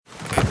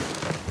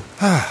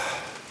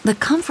The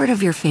comfort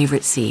of your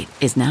favorite seat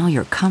is now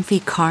your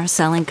comfy car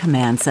selling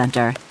command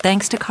center,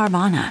 thanks to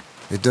Carvana.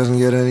 It doesn't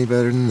get any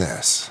better than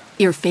this.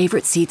 Your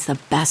favorite seat's the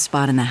best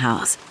spot in the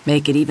house.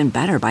 Make it even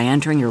better by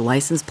entering your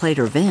license plate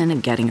or VIN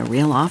and getting a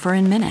real offer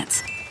in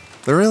minutes.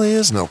 There really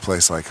is no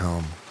place like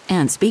home.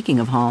 And speaking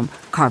of home,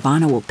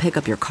 Carvana will pick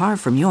up your car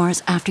from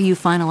yours after you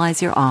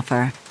finalize your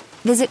offer.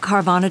 Visit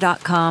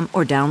Carvana.com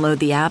or download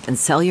the app and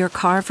sell your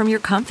car from your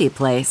comfy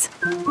place.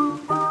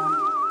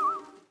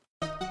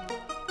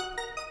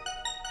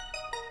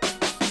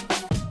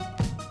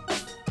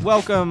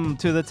 Welcome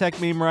to the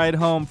Tech Meme Ride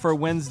Home for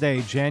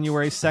Wednesday,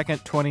 January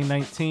 2nd,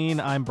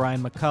 2019. I'm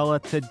Brian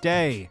McCullough.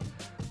 Today,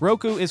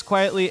 Roku is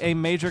quietly a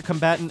major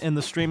combatant in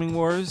the streaming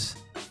wars.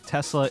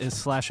 Tesla is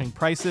slashing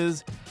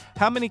prices.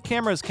 How many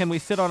cameras can we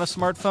fit on a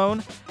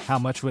smartphone? How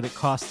much would it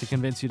cost to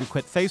convince you to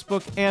quit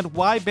Facebook? And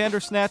why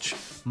Bandersnatch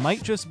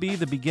might just be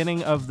the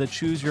beginning of the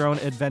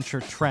choose-your-own-adventure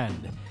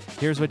trend.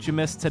 Here's what you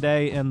missed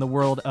today in the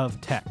world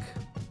of tech.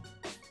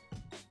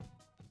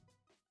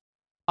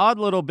 Odd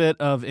little bit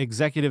of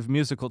executive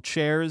musical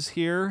chairs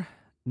here.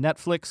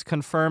 Netflix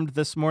confirmed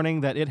this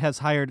morning that it has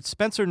hired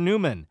Spencer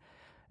Neumann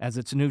as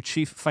its new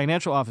chief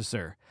financial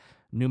officer.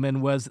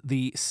 Neumann was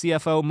the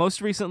CFO most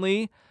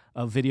recently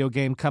of video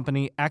game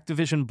company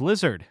Activision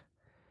Blizzard.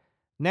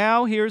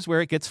 Now here's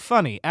where it gets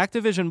funny.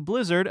 Activision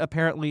Blizzard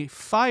apparently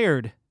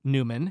fired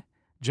Neumann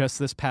just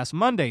this past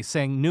Monday,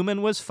 saying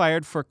Neumann was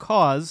fired for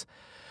cause,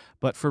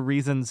 but for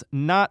reasons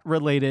not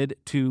related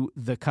to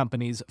the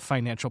company's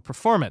financial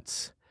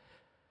performance.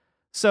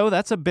 So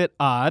that's a bit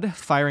odd,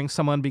 firing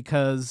someone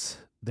because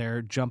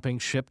they're jumping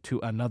ship to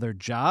another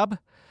job.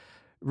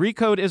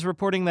 Recode is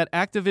reporting that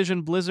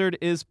Activision Blizzard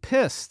is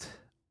pissed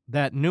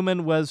that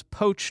Neumann was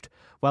poached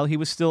while he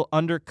was still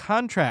under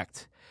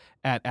contract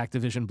at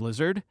Activision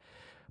Blizzard.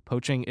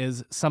 Poaching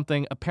is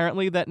something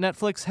apparently that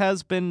Netflix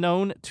has been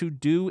known to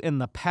do in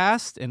the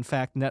past. In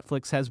fact,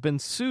 Netflix has been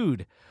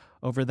sued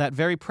over that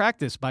very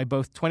practice by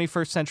both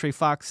 21st Century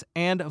Fox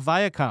and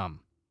Viacom.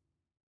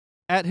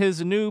 At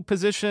his new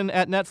position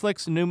at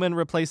Netflix, Neumann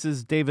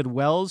replaces David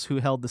Wells,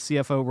 who held the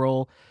CFO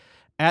role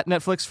at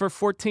Netflix for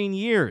 14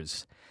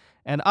 years.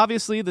 And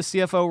obviously, the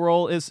CFO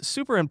role is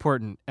super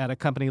important at a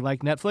company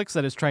like Netflix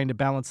that is trying to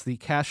balance the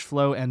cash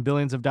flow and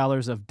billions of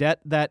dollars of debt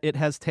that it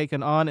has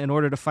taken on in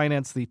order to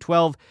finance the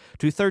 $12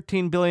 to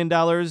 $13 billion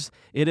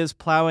it is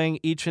plowing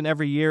each and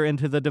every year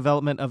into the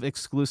development of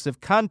exclusive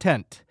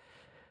content.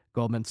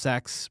 Goldman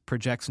Sachs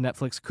projects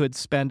Netflix could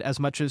spend as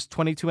much as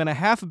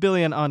 $22.5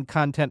 billion on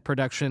content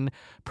production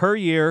per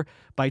year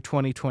by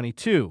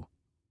 2022.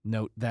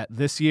 Note that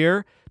this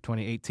year,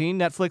 2018,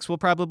 Netflix will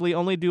probably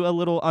only do a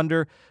little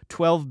under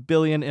 $12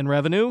 billion in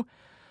revenue.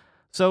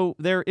 So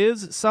there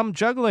is some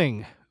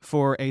juggling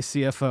for a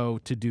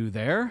CFO to do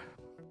there.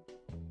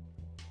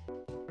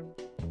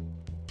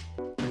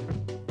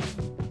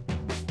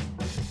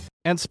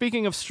 And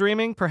speaking of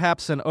streaming,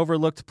 perhaps an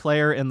overlooked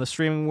player in the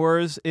streaming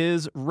wars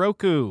is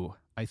Roku.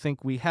 I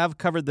think we have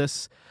covered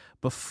this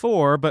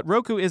before, but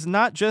Roku is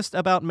not just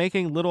about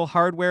making little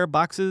hardware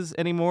boxes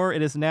anymore.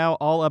 It is now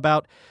all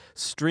about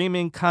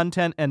streaming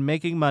content and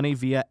making money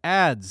via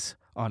ads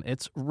on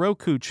its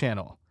Roku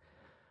channel.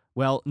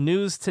 Well,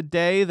 news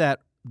today that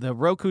the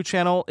Roku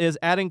channel is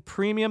adding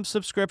premium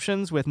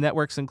subscriptions with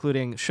networks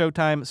including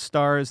Showtime,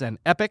 Starz, and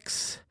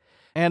Epix.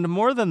 And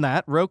more than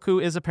that, Roku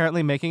is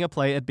apparently making a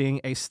play at being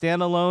a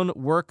standalone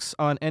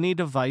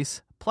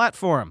works-on-any-device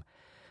platform.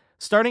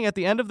 Starting at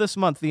the end of this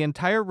month, the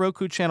entire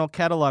Roku channel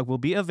catalog will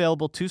be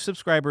available to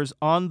subscribers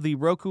on the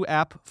Roku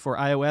app for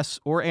iOS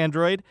or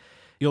Android.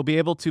 You'll be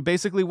able to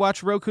basically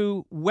watch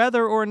Roku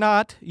whether or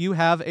not you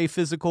have a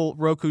physical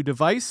Roku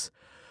device,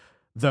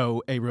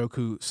 though a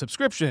Roku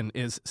subscription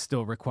is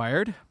still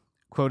required.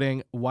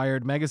 Quoting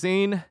Wired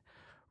magazine,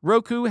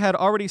 Roku had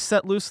already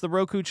set loose the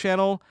Roku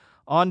channel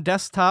on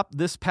desktop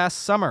this past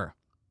summer,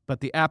 but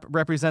the app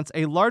represents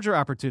a larger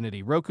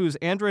opportunity. Roku's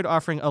Android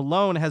offering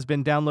alone has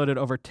been downloaded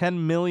over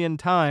 10 million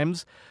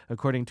times,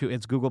 according to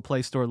its Google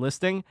Play Store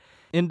listing.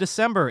 In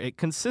December, it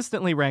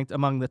consistently ranked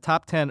among the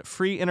top 10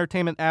 free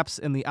entertainment apps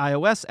in the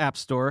iOS App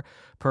Store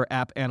per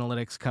app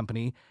analytics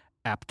company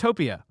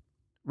Apptopia.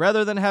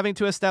 Rather than having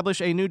to establish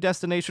a new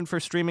destination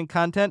for streaming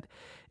content,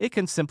 it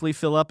can simply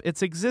fill up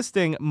its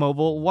existing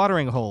mobile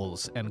watering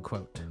holes, end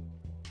quote.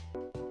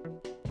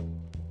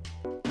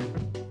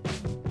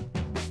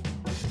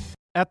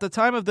 At the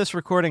time of this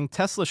recording,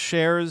 Tesla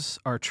shares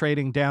are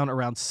trading down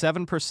around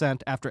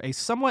 7% after a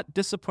somewhat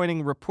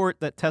disappointing report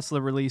that Tesla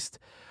released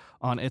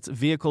on its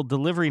vehicle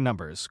delivery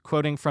numbers.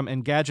 Quoting from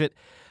Engadget,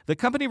 the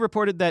company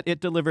reported that it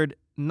delivered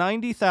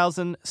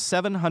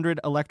 90,700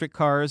 electric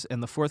cars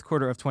in the fourth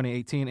quarter of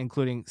 2018,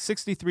 including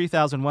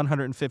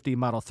 63,150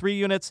 Model 3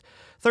 units,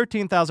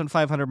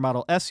 13,500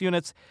 Model S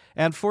units,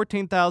 and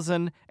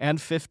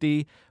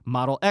 14,050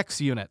 Model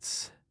X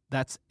units.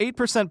 That's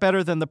 8%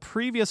 better than the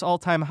previous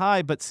all-time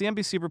high, but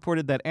CNBC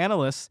reported that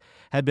analysts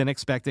had been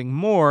expecting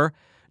more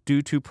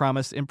due to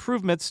promised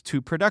improvements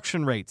to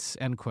production rates,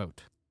 end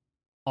quote.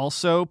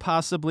 Also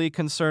possibly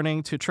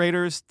concerning to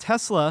traders,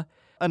 Tesla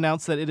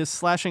announced that it is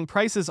slashing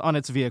prices on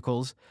its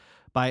vehicles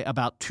by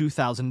about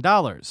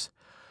 $2,000.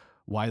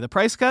 Why the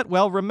price cut?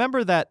 Well,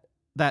 remember that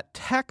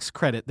tax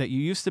credit that you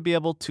used to be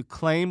able to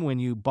claim when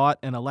you bought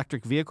an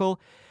electric vehicle?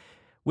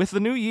 With the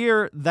new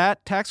year,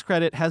 that tax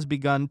credit has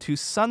begun to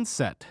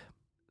sunset.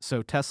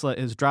 So Tesla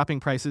is dropping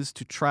prices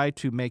to try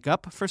to make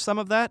up for some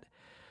of that.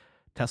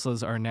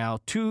 Teslas are now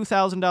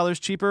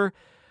 $2,000 cheaper,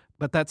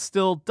 but that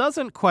still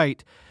doesn't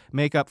quite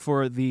make up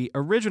for the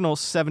original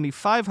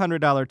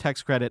 $7,500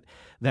 tax credit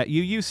that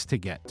you used to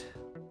get.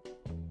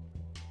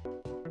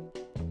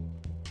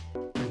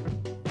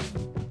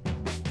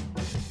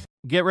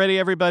 Get ready,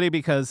 everybody,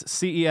 because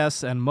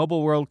CES and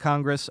Mobile World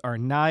Congress are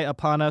nigh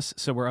upon us,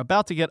 so we're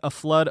about to get a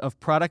flood of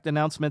product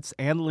announcements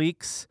and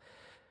leaks.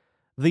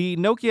 The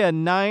Nokia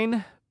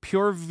 9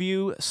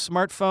 PureView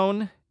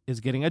smartphone is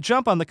getting a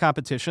jump on the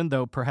competition,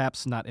 though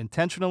perhaps not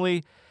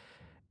intentionally.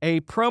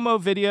 A promo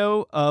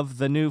video of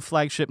the new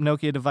flagship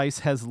Nokia device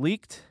has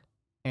leaked,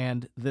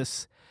 and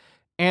this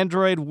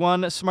Android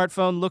One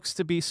smartphone looks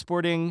to be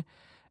sporting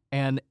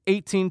an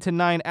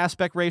 18:9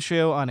 aspect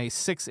ratio on a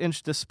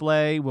 6-inch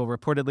display, will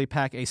reportedly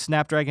pack a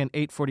Snapdragon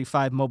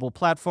 845 mobile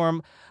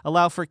platform,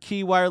 allow for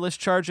key wireless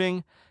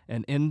charging,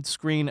 an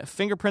in-screen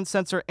fingerprint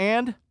sensor,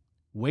 and,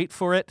 wait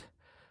for it,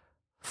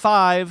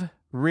 5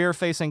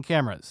 rear-facing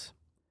cameras.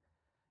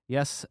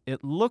 Yes,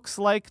 it looks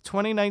like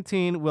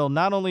 2019 will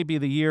not only be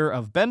the year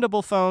of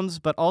bendable phones,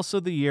 but also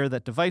the year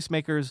that device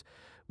makers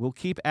will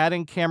keep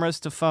adding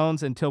cameras to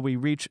phones until we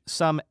reach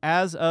some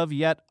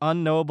as-of-yet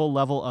unknowable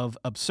level of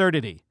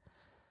absurdity.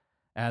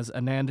 As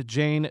Anand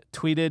Jain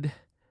tweeted,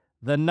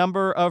 the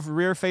number of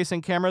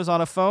rear-facing cameras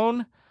on a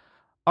phone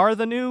are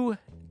the new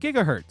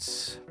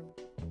gigahertz.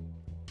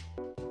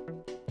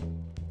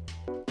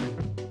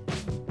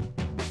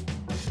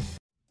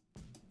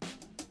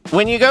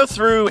 When you go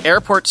through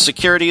airport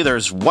security,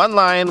 there's one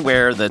line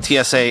where the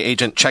TSA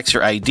agent checks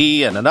your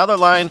ID and another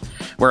line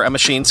where a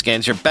machine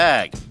scans your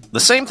bag. The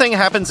same thing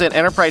happens in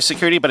enterprise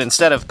security, but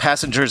instead of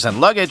passengers and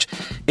luggage,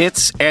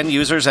 it's end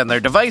users and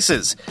their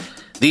devices.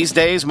 These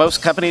days,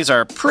 most companies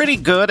are pretty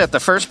good at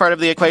the first part of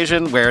the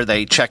equation where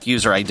they check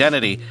user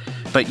identity,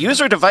 but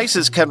user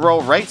devices can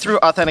roll right through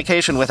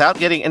authentication without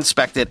getting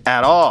inspected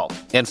at all.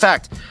 In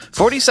fact,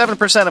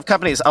 47% of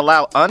companies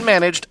allow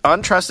unmanaged,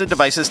 untrusted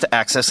devices to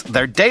access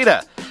their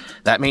data.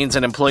 That means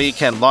an employee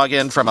can log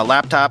in from a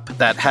laptop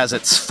that has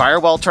its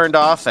firewall turned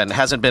off and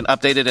hasn't been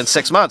updated in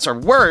 6 months, or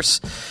worse,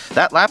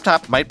 that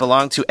laptop might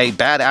belong to a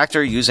bad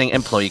actor using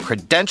employee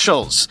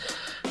credentials.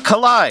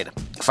 Kolide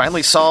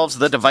finally solves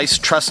the device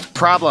trust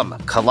problem.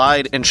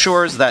 Kolide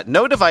ensures that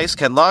no device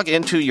can log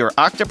into your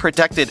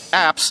Okta-protected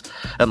apps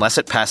unless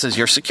it passes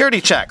your security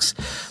checks.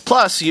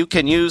 Plus, you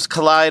can use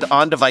Kolide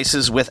on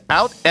devices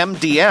without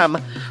MDM,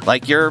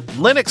 like your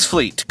Linux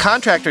fleet,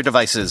 contractor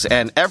devices,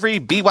 and every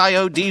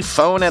BYOD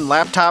phone and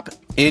laptop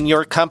in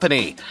your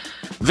company.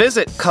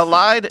 Visit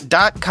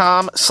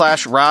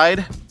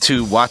kolide.com/ride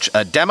to watch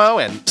a demo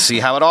and see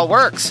how it all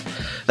works.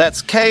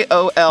 That's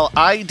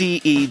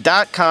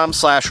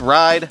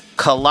KOLIDE.com/ride,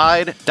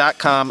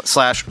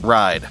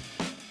 kolide.com/ride.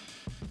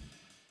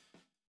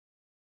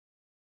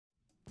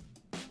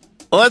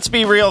 Let's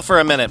be real for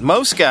a minute.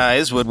 Most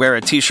guys would wear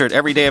a t-shirt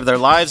every day of their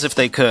lives if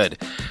they could.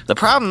 The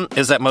problem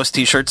is that most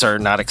t-shirts are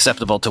not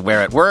acceptable to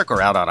wear at work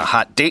or out on a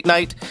hot date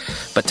night.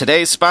 But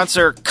today's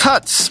sponsor,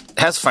 Cuts,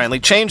 has finally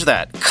changed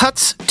that.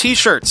 Cuts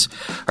t-shirts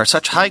are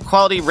such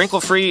high-quality,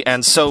 wrinkle-free,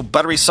 and so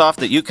buttery soft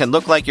that you can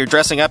look like you're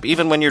dressing up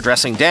even when you're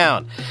dressing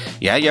down.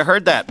 Yeah, you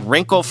heard that.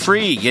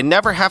 Wrinkle-free. You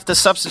never have to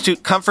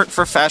substitute comfort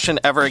for fashion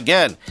ever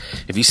again.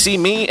 If you see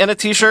me in a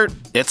t-shirt,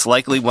 it's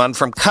likely one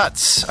from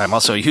Cuts. I'm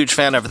also a huge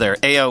fan of their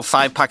AO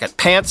 5-pocket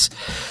pants.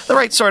 The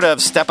right sort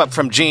of step up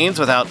from jeans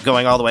without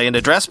going all the way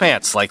into dress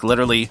pants, like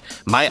literally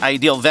my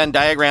ideal Venn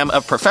diagram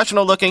of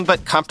professional looking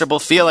but comfortable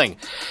feeling.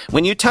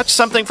 When you touch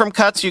something from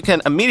Cuts, you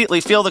can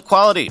immediately feel the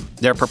quality.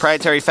 Their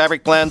proprietary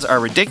fabric blends are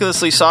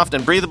ridiculously soft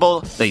and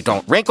breathable, they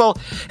don't wrinkle,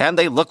 and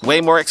they look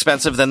way more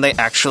expensive than they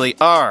actually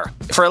are.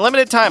 For a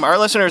limited time, our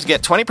listeners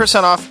get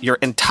 20% off your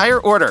entire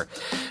order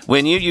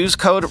when you use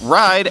code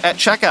RIDE at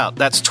checkout.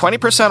 That's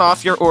 20%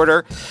 off your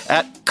order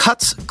at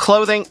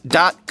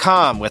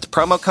cutsclothing.com with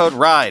promo code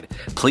RIDE.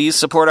 Please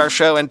support our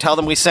show and tell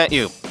them we sent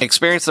you.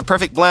 Experience the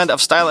perfect blend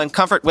of style and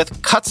comfort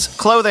with Cuts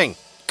Clothing.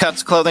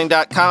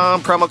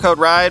 Cutsclothing.com, promo code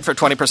RIDE for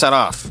 20%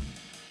 off.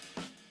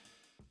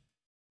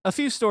 A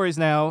few stories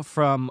now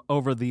from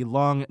over the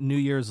long New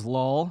Year's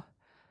lull.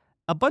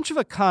 A bunch of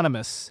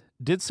economists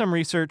did some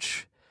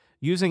research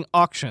using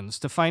auctions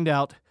to find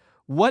out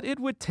what it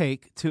would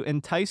take to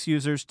entice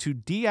users to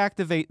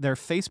deactivate their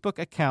Facebook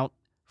account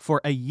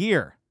for a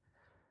year.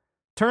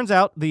 Turns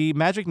out the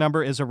magic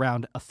number is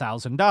around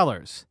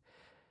 $1,000.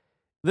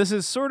 This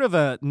is sort of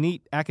a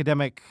neat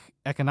academic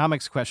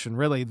economics question,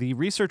 really. The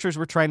researchers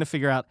were trying to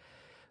figure out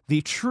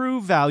the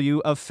true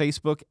value of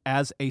Facebook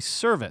as a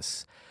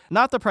service.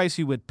 Not the price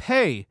you would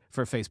pay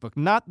for Facebook,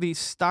 not the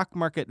stock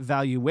market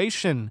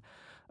valuation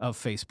of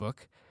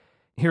Facebook.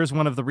 Here's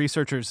one of the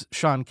researchers,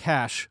 Sean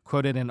Cash,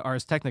 quoted in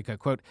Ars Technica,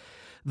 quote,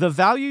 "The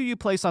value you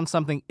place on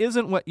something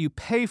isn't what you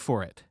pay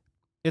for it.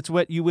 It's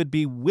what you would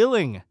be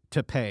willing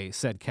to pay,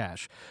 said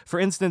Cash. For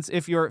instance,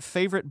 if your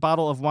favorite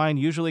bottle of wine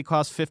usually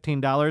costs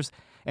 $15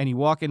 and you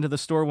walk into the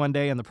store one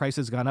day and the price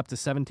has gone up to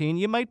 $17,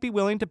 you might be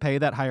willing to pay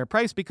that higher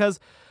price because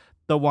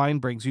the wine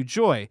brings you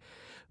joy.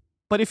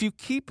 But if you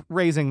keep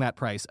raising that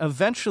price,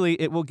 eventually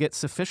it will get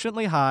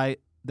sufficiently high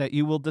that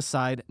you will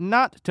decide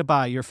not to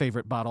buy your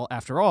favorite bottle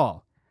after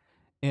all.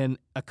 In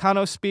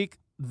econo speak,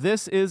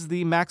 this is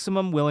the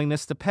maximum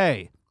willingness to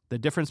pay. The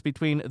difference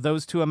between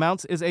those two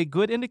amounts is a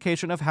good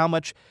indication of how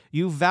much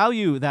you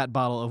value that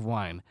bottle of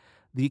wine,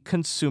 the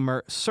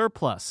consumer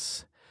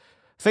surplus.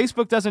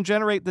 Facebook doesn't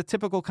generate the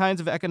typical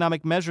kinds of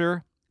economic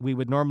measure we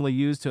would normally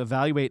use to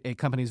evaluate a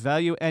company's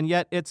value, and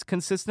yet it's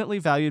consistently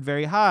valued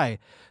very high,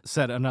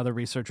 said another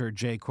researcher,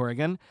 Jay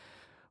Corrigan.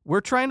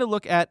 We're trying to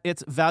look at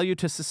its value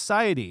to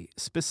society,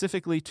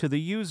 specifically to the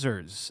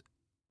users.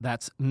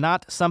 That's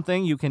not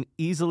something you can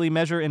easily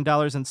measure in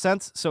dollars and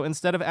cents, so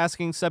instead of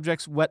asking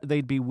subjects what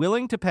they'd be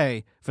willing to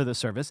pay for the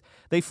service,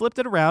 they flipped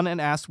it around and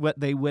asked what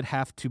they would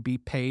have to be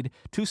paid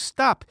to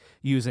stop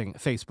using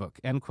Facebook,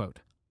 end quote.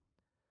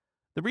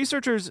 The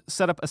researchers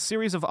set up a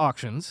series of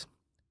auctions,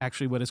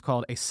 actually what is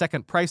called a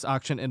second price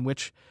auction, in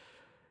which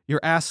you're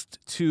asked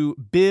to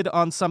bid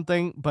on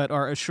something but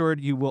are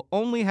assured you will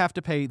only have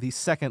to pay the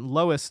second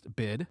lowest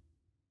bid.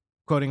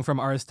 Quoting from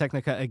Ars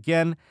Technica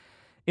again,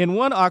 in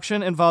one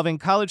auction involving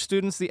college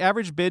students, the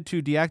average bid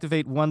to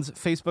deactivate one's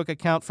Facebook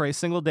account for a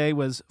single day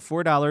was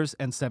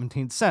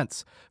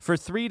 $4.17. For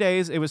 3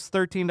 days, it was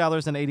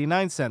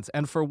 $13.89,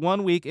 and for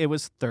 1 week, it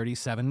was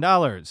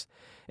 $37.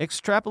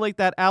 Extrapolate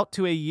that out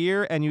to a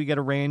year, and you get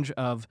a range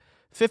of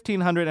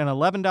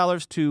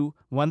 $1,511 to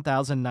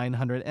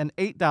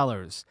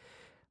 $1,908.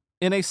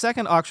 In a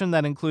second auction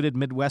that included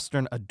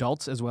Midwestern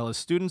adults as well as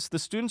students, the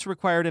students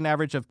required an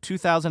average of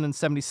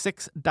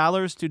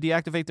 $2,076 to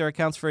deactivate their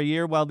accounts for a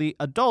year, while the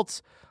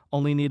adults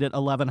only needed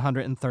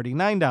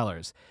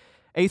 $1,139.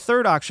 A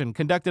third auction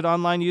conducted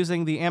online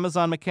using the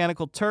Amazon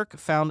Mechanical Turk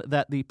found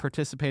that the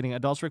participating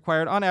adults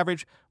required, on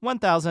average,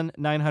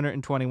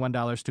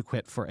 $1,921 to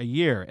quit for a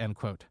year, end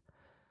quote.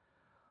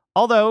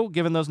 Although,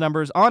 given those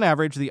numbers, on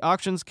average, the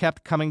auctions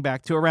kept coming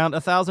back to around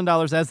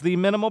 $1,000 as the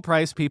minimal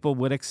price people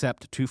would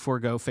accept to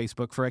forego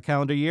Facebook for a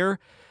calendar year.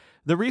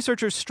 The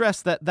researchers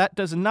stressed that that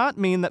does not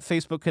mean that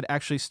Facebook could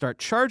actually start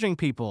charging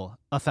people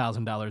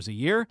 $1,000 a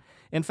year.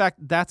 In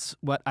fact, that's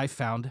what I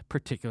found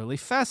particularly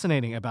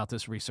fascinating about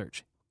this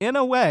research. In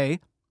a way,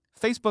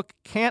 Facebook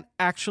can't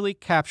actually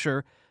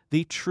capture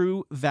the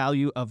true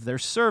value of their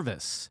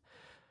service.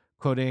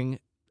 Quoting,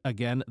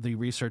 again, the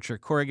researcher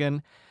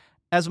Corrigan,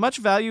 as much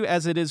value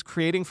as it is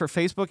creating for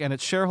Facebook and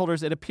its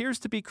shareholders, it appears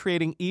to be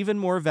creating even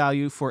more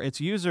value for its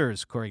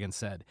users, Corrigan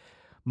said.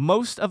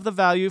 Most of the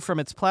value from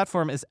its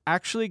platform is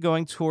actually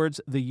going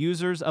towards the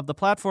users of the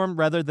platform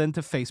rather than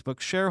to Facebook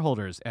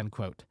shareholders, end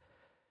quote.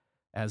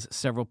 As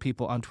several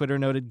people on Twitter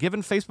noted,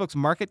 given Facebook's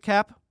market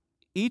cap,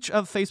 each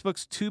of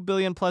Facebook's 2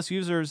 billion plus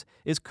users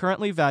is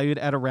currently valued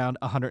at around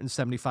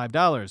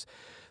 $175.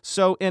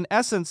 So, in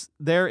essence,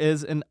 there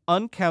is an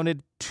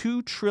uncounted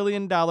 $2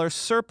 trillion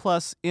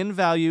surplus in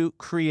value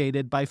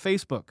created by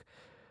Facebook.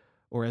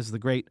 Or as the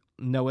great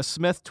Noah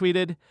Smith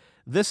tweeted,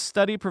 this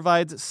study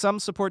provides some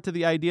support to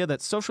the idea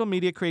that social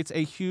media creates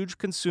a huge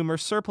consumer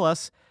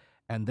surplus,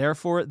 and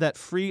therefore that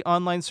free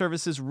online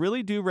services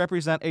really do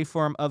represent a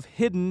form of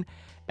hidden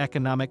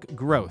economic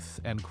growth,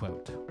 end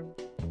quote.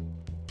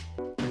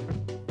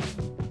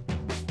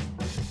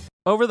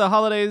 Over the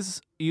holidays,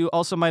 you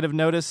also might have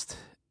noticed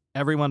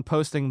everyone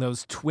posting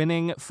those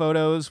twinning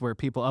photos where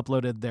people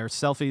uploaded their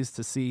selfies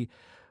to see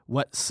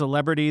what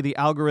celebrity the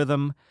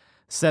algorithm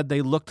said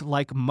they looked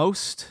like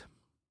most.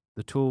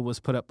 The tool was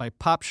put up by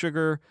Pop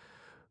Sugar,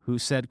 who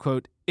said,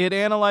 quote, it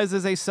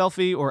analyzes a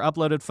selfie or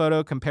uploaded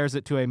photo, compares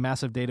it to a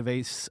massive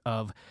database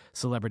of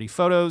celebrity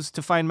photos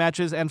to find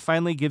matches, and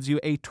finally gives you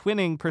a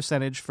twinning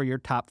percentage for your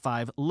top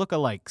 5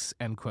 lookalikes,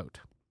 end quote.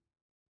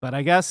 But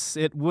I guess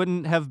it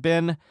wouldn't have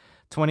been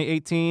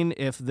 2018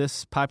 if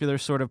this popular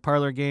sort of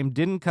parlor game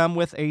didn't come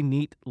with a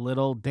neat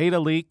little data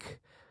leak.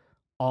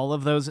 All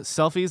of those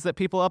selfies that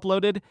people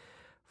uploaded,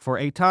 for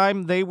a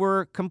time they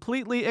were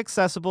completely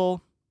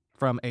accessible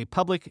from a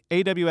public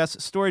AWS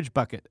storage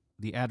bucket.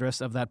 The address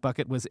of that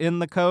bucket was in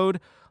the code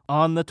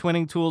on the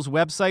Twinning Tools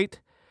website,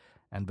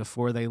 and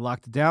before they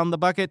locked down the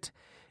bucket,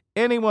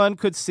 anyone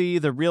could see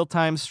the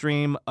real-time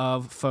stream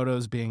of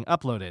photos being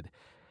uploaded.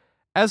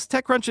 As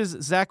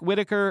TechCrunch's Zach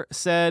Whitaker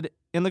said,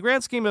 in the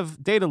grand scheme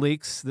of data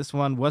leaks, this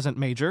one wasn't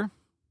major.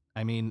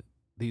 I mean,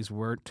 these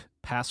weren't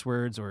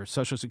passwords or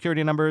social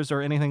security numbers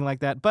or anything like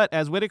that. But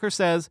as Whitaker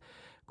says,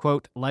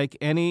 quote, like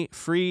any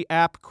free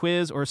app,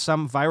 quiz, or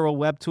some viral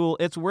web tool,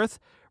 it's worth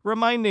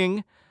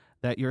reminding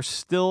that you're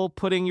still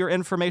putting your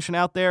information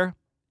out there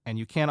and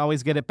you can't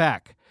always get it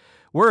back.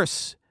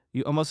 Worse,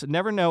 you almost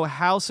never know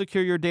how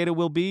secure your data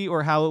will be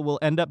or how it will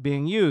end up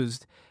being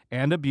used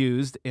and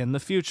abused in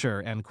the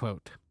future, end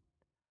quote.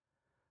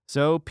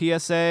 So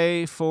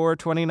PSA for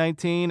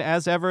 2019,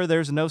 as ever,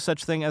 there's no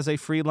such thing as a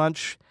free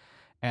lunch,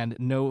 and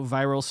no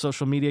viral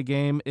social media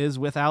game is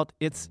without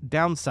its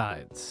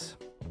downsides.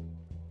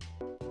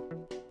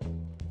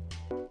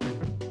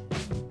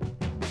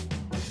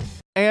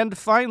 And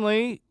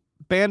finally,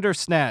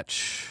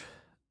 Bandersnatch,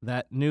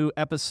 that new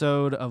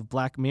episode of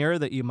Black Mirror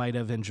that you might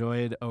have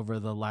enjoyed over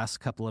the last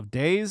couple of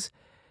days.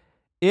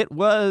 It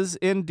was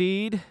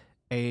indeed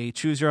a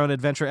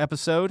choose-your-own-adventure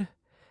episode.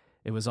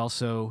 It was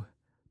also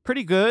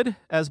pretty good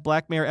as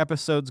Black Mirror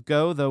episodes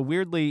go, though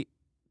weirdly,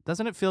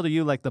 doesn't it feel to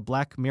you like the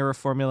Black Mirror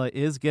formula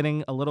is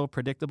getting a little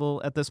predictable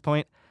at this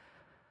point?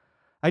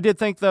 I did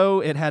think,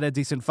 though, it had a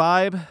decent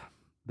vibe,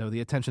 though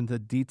the attention to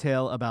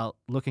detail about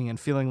looking and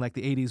feeling like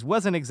the 80s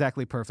wasn't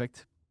exactly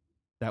perfect.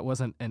 That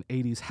wasn't an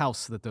 80s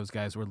house that those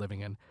guys were living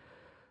in.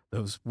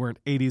 Those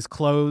weren't 80s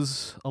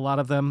clothes, a lot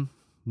of them.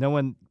 No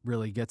one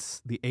really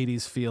gets the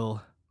 80s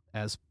feel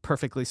as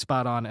perfectly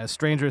spot on as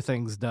Stranger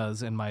Things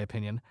does, in my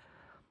opinion.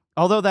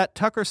 Although that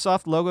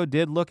Tuckersoft logo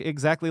did look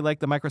exactly like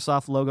the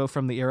Microsoft logo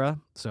from the era,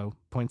 so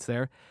points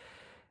there.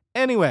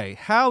 Anyway,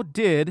 how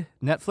did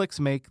Netflix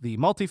make the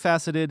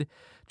multifaceted,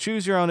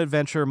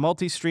 choose-your-own-adventure,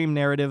 multi-stream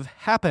narrative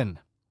happen?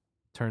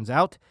 Turns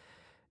out,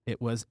 it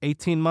was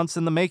 18 months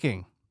in the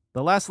making.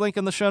 The last link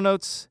in the show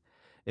notes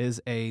is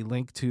a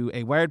link to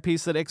a Wired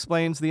piece that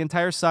explains the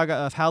entire saga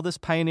of how this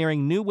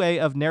pioneering new way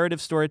of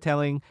narrative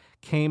storytelling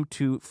came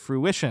to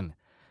fruition.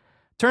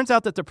 Turns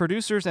out that the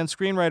producers and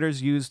screenwriters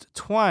used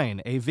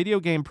Twine, a video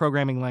game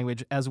programming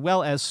language, as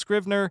well as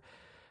Scrivener,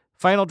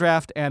 Final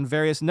Draft, and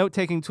various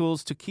note-taking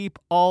tools to keep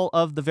all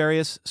of the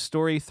various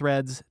story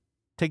threads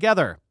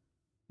together.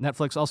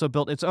 Netflix also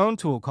built its own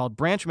tool called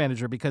Branch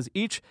Manager because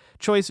each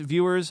choice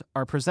viewers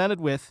are presented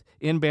with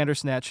in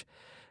Bandersnatch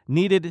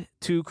needed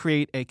to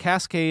create a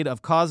cascade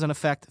of cause and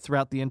effect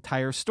throughout the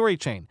entire story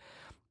chain.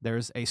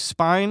 There's a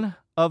spine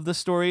of the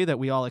story that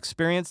we all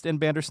experienced in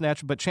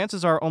Bandersnatch, but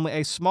chances are only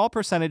a small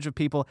percentage of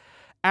people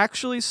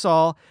actually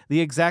saw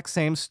the exact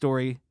same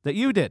story that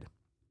you did.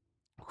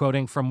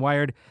 Quoting from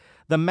Wired,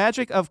 "The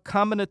magic of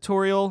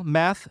combinatorial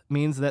math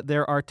means that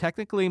there are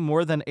technically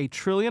more than 1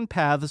 trillion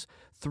paths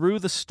through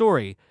the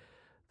story,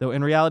 though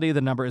in reality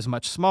the number is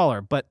much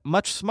smaller. But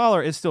much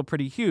smaller is still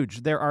pretty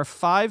huge. There are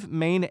 5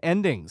 main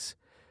endings,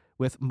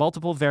 with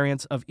multiple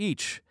variants of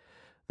each.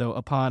 Though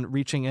upon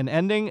reaching an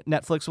ending,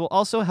 Netflix will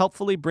also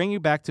helpfully bring you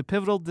back to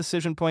pivotal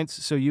decision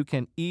points so you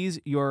can ease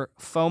your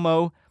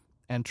FOMO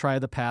and try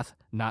the path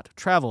not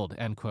traveled,"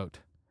 end quote.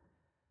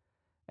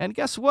 And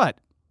guess what?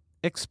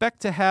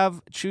 Expect to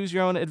have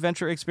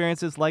choose-your-own-adventure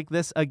experiences like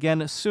this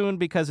again soon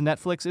because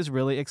Netflix is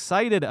really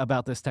excited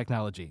about this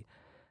technology.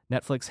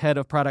 Netflix head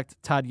of product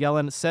Todd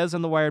Yellen says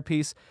in the Wired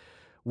piece,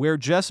 "We're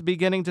just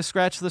beginning to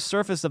scratch the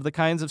surface of the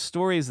kinds of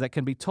stories that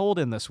can be told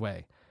in this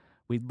way.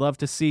 We'd love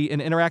to see an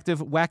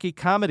interactive wacky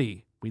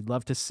comedy. We'd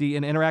love to see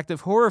an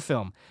interactive horror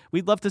film.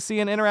 We'd love to see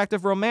an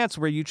interactive romance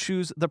where you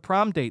choose the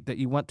prom date that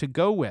you want to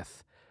go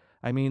with.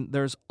 I mean,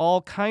 there's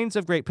all kinds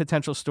of great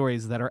potential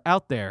stories that are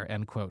out there,"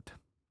 end quote.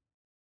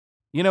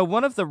 You know,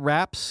 one of the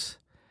raps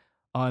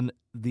on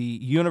the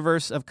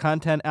universe of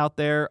content out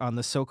there on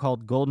the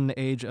so-called golden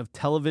age of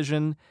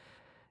television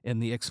in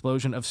the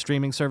explosion of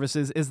streaming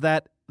services is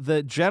that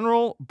the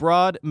general,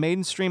 broad,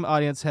 mainstream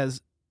audience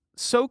has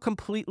so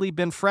completely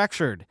been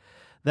fractured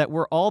that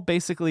we're all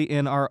basically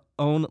in our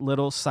own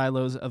little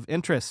silos of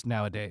interest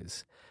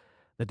nowadays.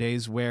 The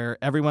days where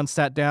everyone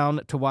sat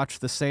down to watch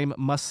the same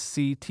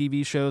must-see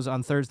TV shows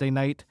on Thursday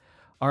night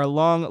are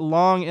long,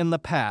 long in the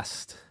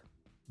past.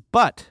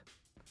 But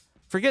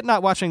forget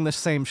not watching the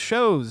same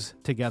shows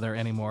together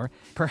anymore.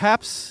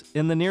 Perhaps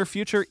in the near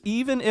future,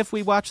 even if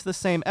we watch the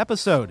same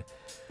episode,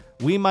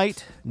 we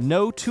might,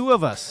 no two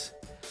of us,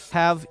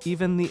 have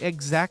even the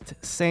exact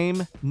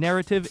same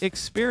narrative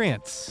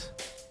experience.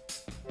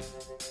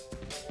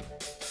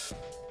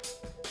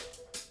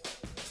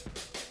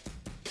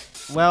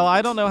 Well,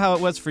 I don't know how it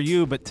was for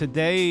you, but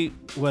today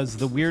was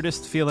the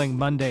weirdest feeling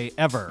Monday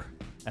ever,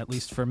 at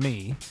least for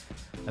me,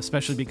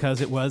 especially because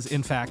it was,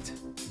 in fact,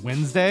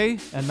 Wednesday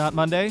and not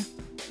Monday.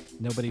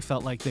 Nobody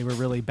felt like they were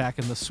really back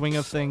in the swing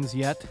of things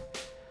yet.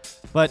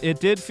 But it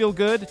did feel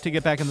good to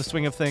get back in the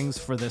swing of things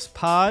for this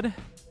pod.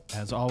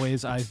 As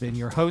always, I've been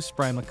your host,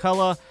 Brian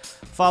McCullough.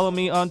 Follow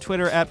me on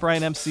Twitter at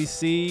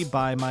BrianMCC.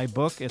 Buy my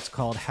book. It's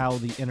called How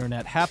the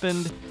Internet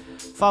Happened.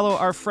 Follow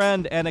our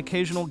friend and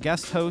occasional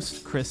guest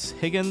host, Chris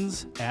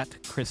Higgins,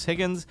 at Chris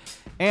Higgins.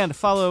 And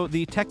follow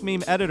the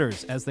TechMeme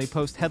editors as they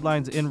post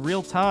headlines in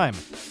real time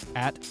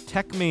at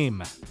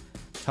TechMeme.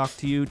 Talk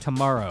to you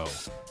tomorrow.